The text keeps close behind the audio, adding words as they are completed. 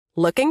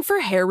Looking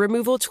for hair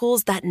removal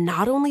tools that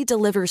not only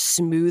deliver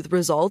smooth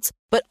results,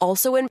 but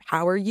also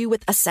empower you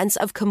with a sense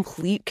of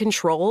complete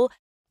control?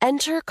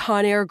 Enter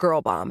Conair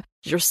Girl Bomb,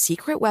 your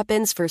secret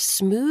weapons for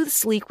smooth,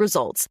 sleek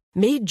results,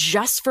 made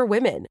just for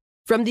women.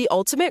 From the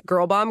ultimate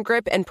Girl Bomb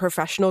grip and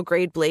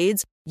professional-grade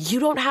blades, you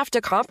don't have to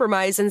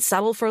compromise and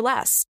settle for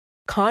less.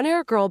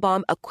 Conair Girl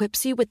Bomb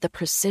equips you with the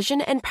precision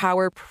and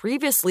power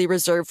previously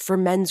reserved for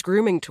men's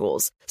grooming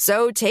tools.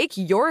 So take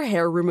your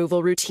hair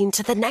removal routine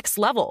to the next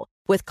level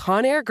with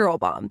Conair Girl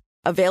Bomb.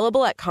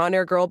 Available at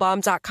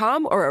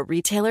ConairGirlBomb.com or a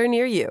retailer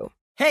near you.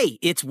 Hey,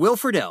 it's Will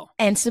Friedle.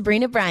 And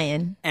Sabrina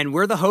Bryan. And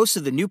we're the hosts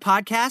of the new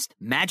podcast,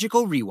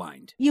 Magical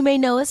Rewind. You may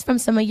know us from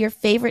some of your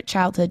favorite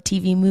childhood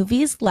TV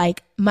movies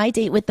like My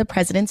Date with the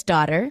President's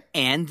Daughter.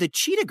 And the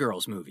Cheetah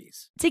Girls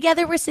movies.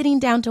 Together, we're sitting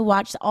down to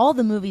watch all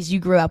the movies you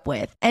grew up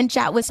with and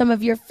chat with some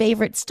of your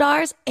favorite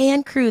stars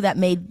and crew that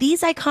made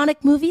these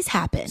iconic movies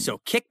happen.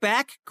 So kick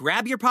back,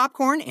 grab your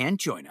popcorn, and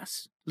join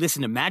us.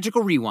 Listen to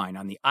Magical Rewind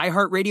on the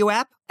iHeartRadio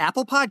app,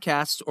 Apple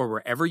Podcasts, or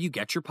wherever you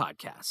get your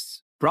podcasts.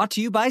 Brought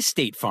to you by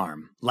State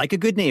Farm. Like a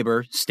good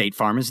neighbor, State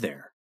Farm is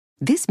there.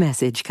 This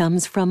message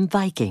comes from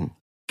Viking,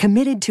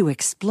 committed to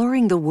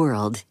exploring the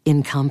world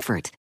in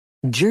comfort.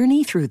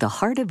 Journey through the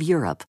heart of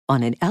Europe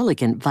on an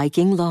elegant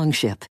Viking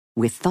longship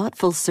with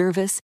thoughtful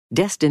service,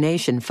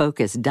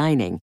 destination-focused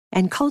dining,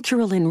 and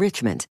cultural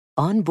enrichment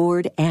on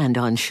board and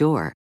on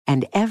shore.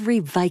 And every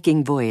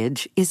Viking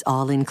voyage is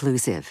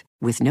all-inclusive,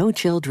 with no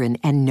children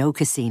and no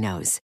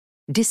casinos.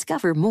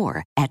 Discover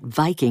more at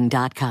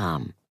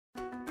Viking.com.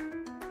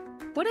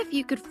 What if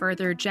you could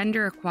further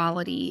gender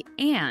equality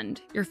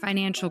and your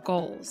financial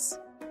goals?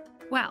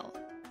 Well,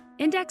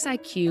 Index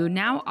IQ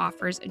now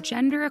offers a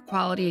gender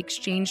equality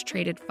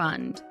exchange-traded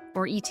fund,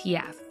 or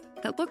ETF,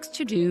 that looks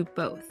to do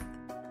both.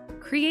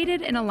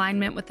 Created in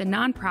alignment with the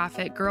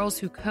nonprofit Girls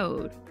Who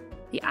Code,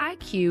 the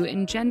IQ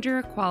and Gender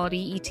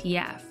Equality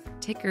ETF,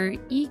 ticker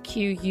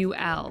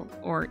EQUL,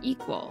 or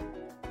Equal,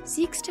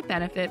 seeks to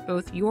benefit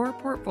both your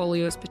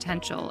portfolio's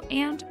potential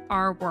and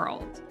our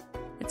world.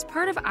 It's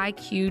part of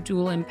IQ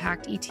Dual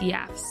Impact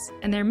ETFs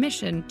and their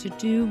mission to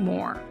do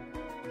more.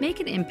 Make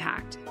an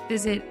impact.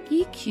 Visit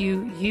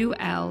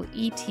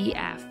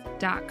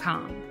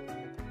EQULETF.com.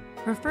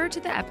 Refer to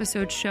the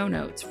episode's show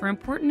notes for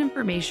important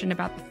information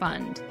about the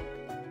fund,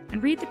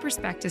 and read the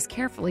prospectus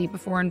carefully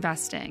before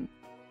investing.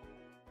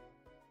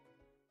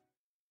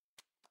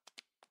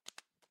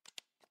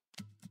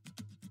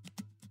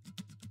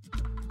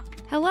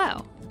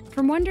 Hello.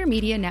 From Wonder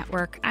Media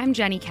Network, I'm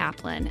Jenny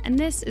Kaplan, and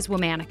this is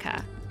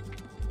Womanica.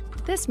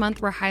 This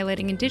month, we're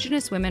highlighting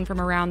Indigenous women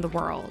from around the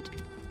world.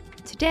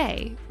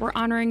 Today, we're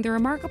honoring the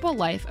remarkable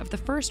life of the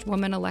first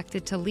woman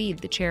elected to lead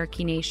the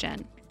Cherokee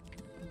Nation.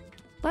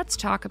 Let's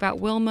talk about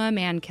Wilma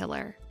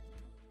Mankiller.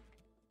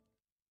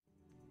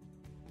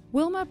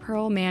 Wilma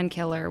Pearl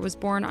Mankiller was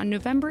born on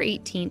November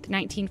 18,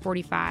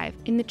 1945,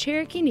 in the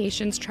Cherokee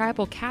Nation's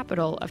tribal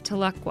capital of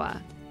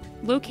Tahlequah,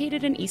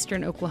 located in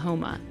eastern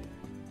Oklahoma.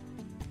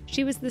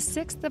 She was the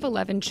sixth of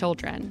 11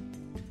 children.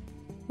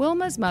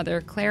 Wilma's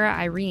mother, Clara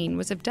Irene,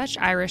 was of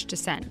Dutch-Irish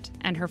descent,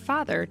 and her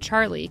father,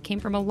 Charlie, came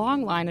from a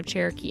long line of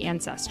Cherokee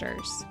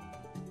ancestors.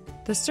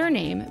 The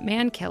surname,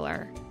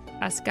 Mankiller,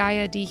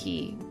 Askaya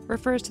Dihi,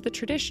 refers to the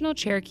traditional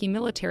Cherokee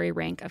military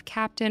rank of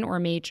captain or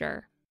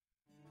major.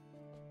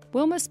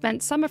 Wilma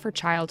spent some of her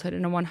childhood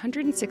in a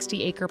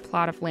 160-acre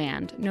plot of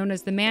land known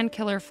as the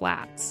Mankiller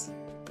Flats.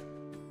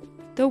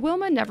 Though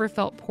Wilma never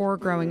felt poor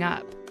growing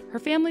up, her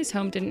family's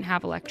home didn't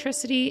have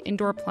electricity,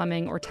 indoor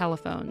plumbing, or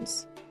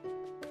telephones.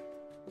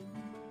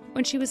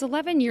 When she was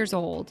 11 years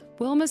old,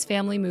 Wilma's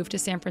family moved to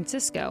San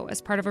Francisco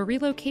as part of a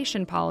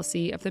relocation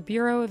policy of the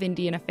Bureau of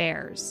Indian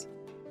Affairs.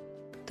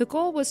 The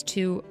goal was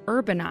to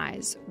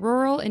urbanize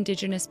rural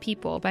Indigenous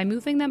people by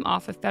moving them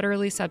off of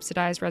federally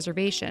subsidized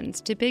reservations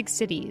to big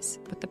cities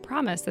with the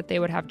promise that they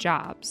would have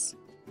jobs.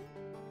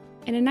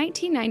 In a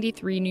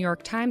 1993 New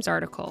York Times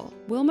article,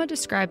 Wilma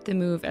described the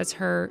move as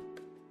her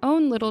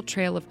own little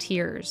trail of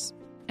tears,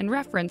 in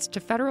reference to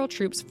federal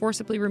troops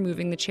forcibly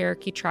removing the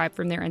Cherokee tribe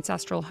from their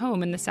ancestral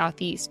home in the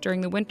Southeast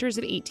during the winters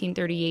of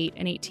 1838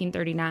 and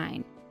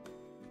 1839.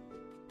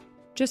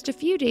 Just a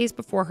few days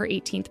before her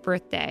 18th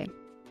birthday,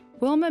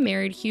 Wilma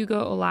married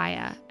Hugo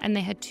Olaya, and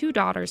they had 2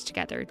 daughters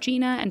together,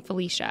 Gina and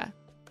Felicia.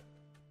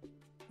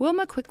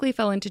 Wilma quickly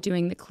fell into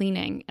doing the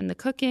cleaning and the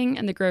cooking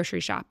and the grocery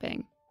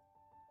shopping,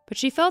 but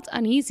she felt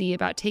uneasy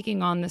about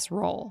taking on this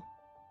role.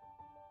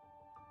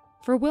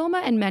 For Wilma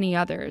and many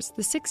others,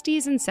 the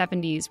 60s and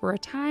 70s were a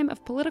time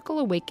of political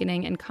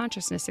awakening and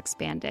consciousness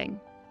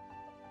expanding.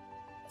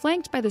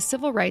 Flanked by the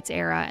civil rights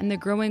era and the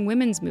growing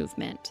women's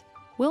movement,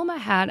 Wilma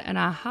had an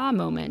aha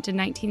moment in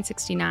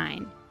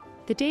 1969,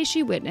 the day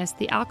she witnessed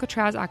the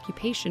Alcatraz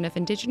occupation of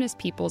Indigenous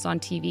peoples on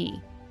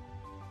TV.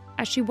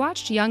 As she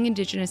watched young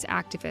Indigenous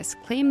activists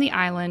claim the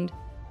island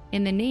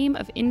in the name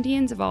of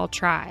Indians of all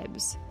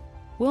tribes,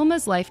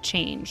 Wilma's life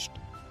changed.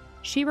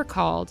 She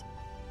recalled,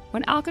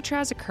 "When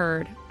Alcatraz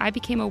occurred, I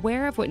became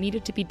aware of what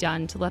needed to be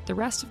done to let the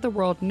rest of the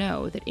world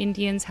know that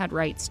Indians had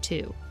rights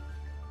too."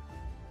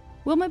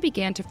 Wilma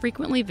began to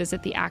frequently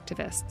visit the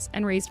activists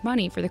and raised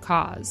money for the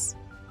cause.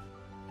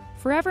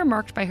 Forever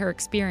marked by her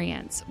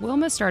experience,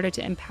 Wilma started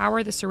to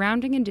empower the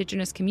surrounding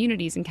indigenous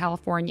communities in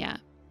California.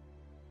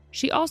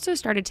 She also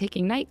started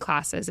taking night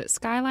classes at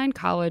Skyline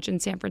College in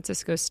San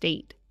Francisco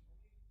State.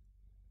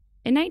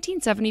 In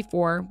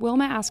 1974,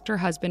 Wilma asked her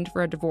husband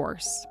for a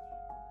divorce.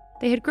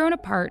 They had grown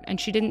apart and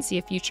she didn't see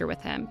a future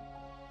with him.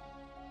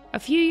 A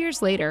few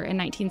years later, in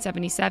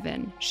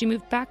 1977, she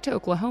moved back to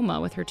Oklahoma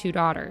with her 2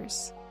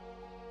 daughters.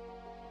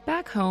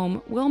 Back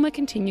home, Wilma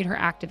continued her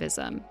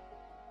activism.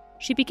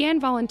 She began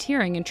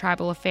volunteering in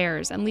tribal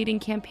affairs and leading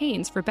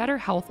campaigns for better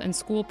health and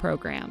school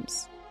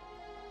programs.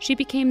 She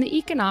became the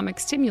economic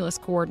stimulus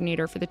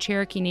coordinator for the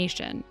Cherokee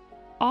Nation,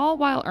 all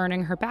while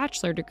earning her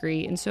bachelor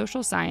degree in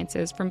social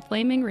sciences from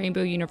Flaming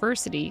Rainbow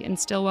University in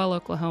Stillwell,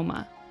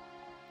 Oklahoma.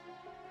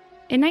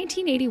 In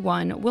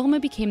 1981, Wilma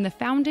became the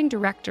founding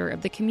director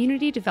of the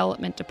Community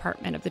Development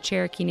Department of the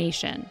Cherokee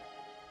Nation.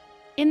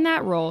 In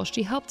that role,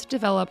 she helped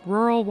develop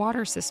rural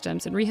water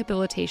systems and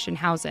rehabilitation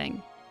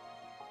housing.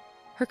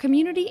 Her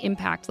community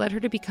impact led her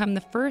to become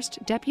the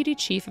first deputy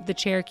chief of the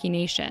Cherokee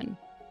Nation,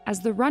 as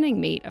the running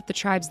mate of the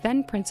tribe's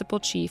then principal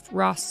chief,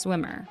 Ross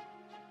Swimmer.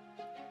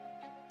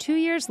 2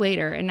 years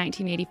later, in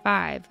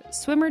 1985,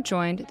 Swimmer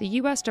joined the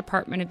U.S.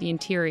 Department of the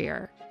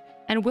Interior,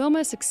 and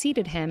Wilma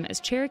succeeded him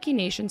as Cherokee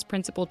Nation's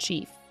principal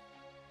chief.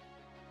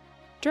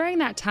 During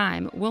that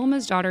time,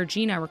 Wilma's daughter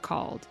Gina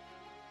recalled,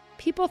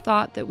 "People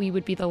thought that we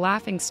would be the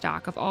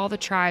laughingstock of all the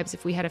tribes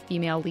if we had a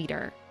female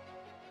leader."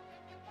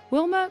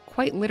 Wilma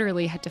quite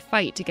literally had to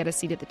fight to get a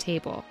seat at the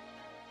table.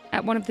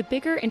 At one of the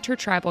bigger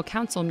intertribal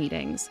council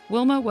meetings,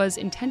 Wilma was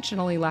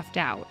intentionally left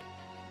out.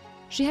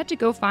 She had to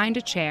go find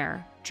a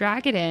chair,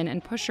 drag it in,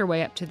 and push her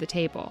way up to the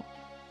table.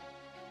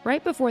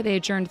 Right before they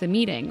adjourned the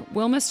meeting,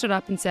 Wilma stood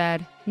up and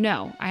said,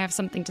 "No, I have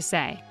something to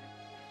say."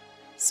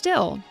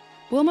 Still,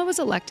 Wilma was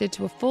elected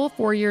to a full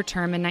 4-year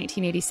term in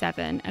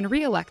 1987 and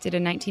re-elected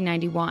in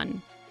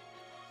 1991.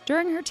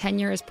 During her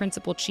tenure as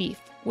principal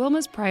chief,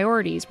 Wilma's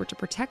priorities were to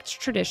protect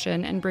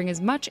tradition and bring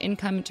as much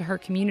income to her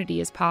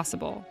community as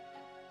possible.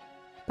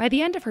 By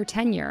the end of her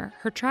tenure,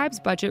 her tribe's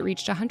budget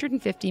reached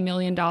 $150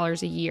 million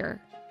a year.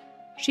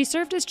 She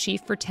served as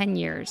chief for 10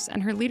 years,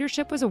 and her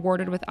leadership was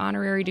awarded with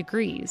honorary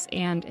degrees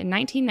and, in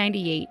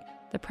 1998,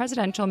 the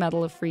Presidential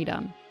Medal of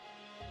Freedom.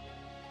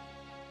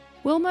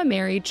 Wilma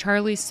married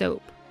Charlie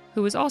Soap,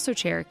 who was also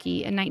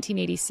Cherokee, in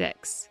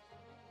 1986.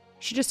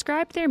 She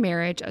described their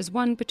marriage as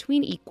one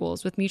between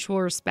equals with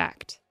mutual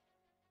respect.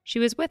 She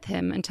was with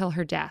him until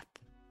her death.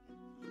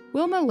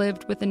 Wilma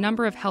lived with a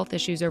number of health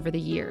issues over the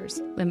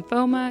years: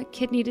 lymphoma,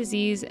 kidney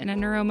disease, and a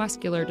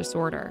neuromuscular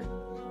disorder.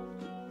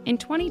 In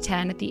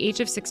 2010, at the age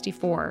of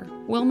 64,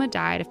 Wilma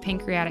died of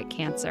pancreatic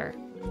cancer.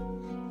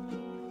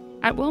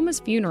 At Wilma's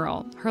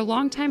funeral, her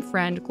longtime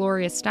friend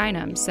Gloria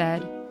Steinem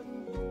said,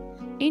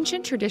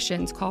 "Ancient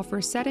traditions call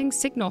for setting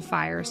signal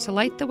fires to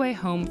light the way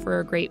home for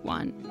a great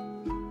one.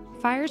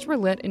 Fires were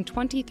lit in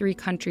 23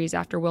 countries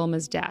after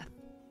Wilma's death.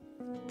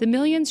 The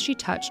millions she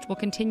touched will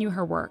continue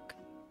her work,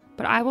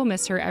 but I will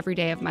miss her every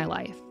day of my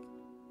life."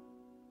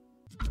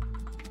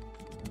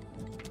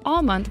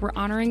 All month, we're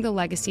honoring the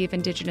legacy of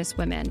Indigenous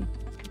women.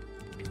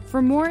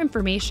 For more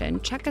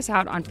information, check us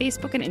out on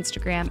Facebook and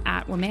Instagram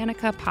at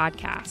Womanica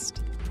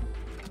Podcast.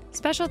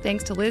 Special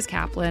thanks to Liz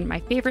Kaplan, my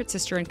favorite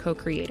sister and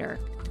co-creator.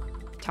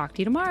 Talk to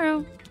you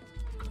tomorrow.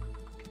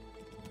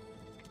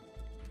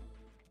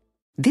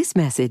 This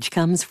message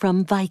comes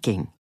from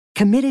Viking,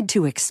 committed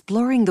to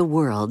exploring the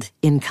world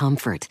in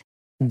comfort.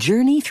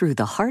 Journey through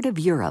the heart of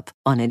Europe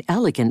on an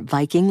elegant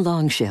Viking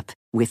longship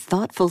with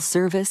thoughtful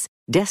service,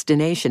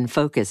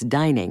 destination-focused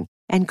dining,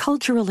 and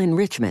cultural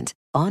enrichment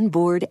on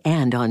board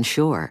and on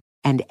shore.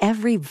 And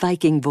every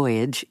Viking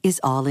voyage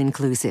is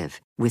all-inclusive,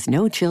 with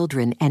no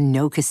children and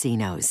no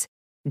casinos.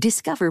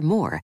 Discover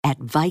more at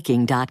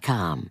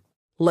Viking.com.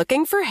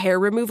 Looking for hair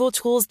removal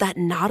tools that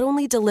not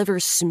only deliver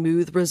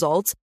smooth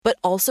results, but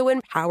also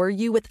empower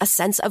you with a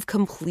sense of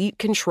complete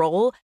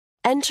control?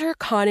 Enter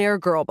Conair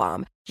Girl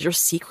Bomb, your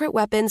secret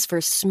weapons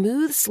for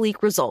smooth,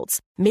 sleek results,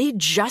 made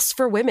just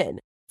for women.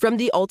 From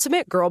the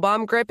ultimate Girl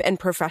Bomb grip and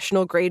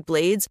professional-grade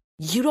blades,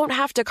 you don't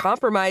have to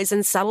compromise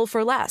and settle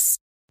for less.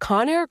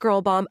 Conair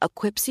Girl Bomb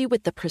equips you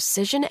with the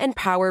precision and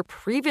power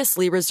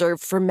previously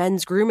reserved for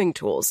men's grooming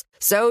tools.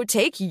 So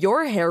take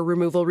your hair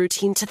removal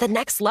routine to the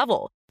next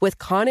level with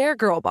Conair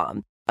Girl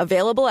Bomb.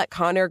 Available at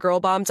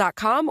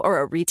ConairGirlBomb.com or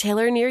a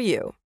retailer near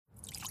you.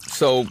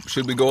 So,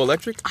 should we go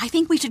electric? I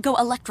think we should go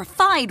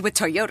electrified with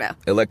Toyota.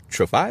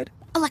 Electrified?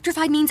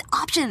 Electrified means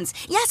options.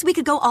 Yes, we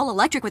could go all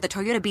electric with a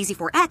Toyota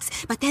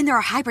BZ4X, but then there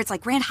are hybrids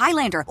like Grand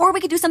Highlander, or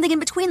we could do something in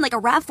between like a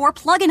RAV4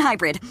 plug-in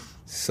hybrid.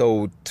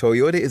 So,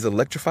 Toyota is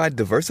electrified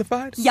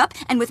diversified? Yup,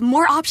 and with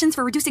more options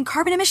for reducing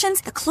carbon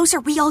emissions, the closer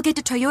we all get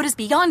to Toyota's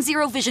Beyond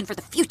Zero vision for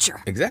the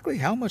future. Exactly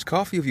how much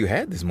coffee have you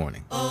had this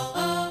morning?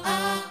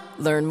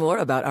 Learn more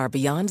about our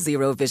Beyond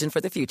Zero vision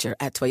for the future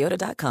at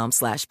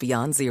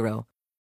toyota.com/Beyond Zero.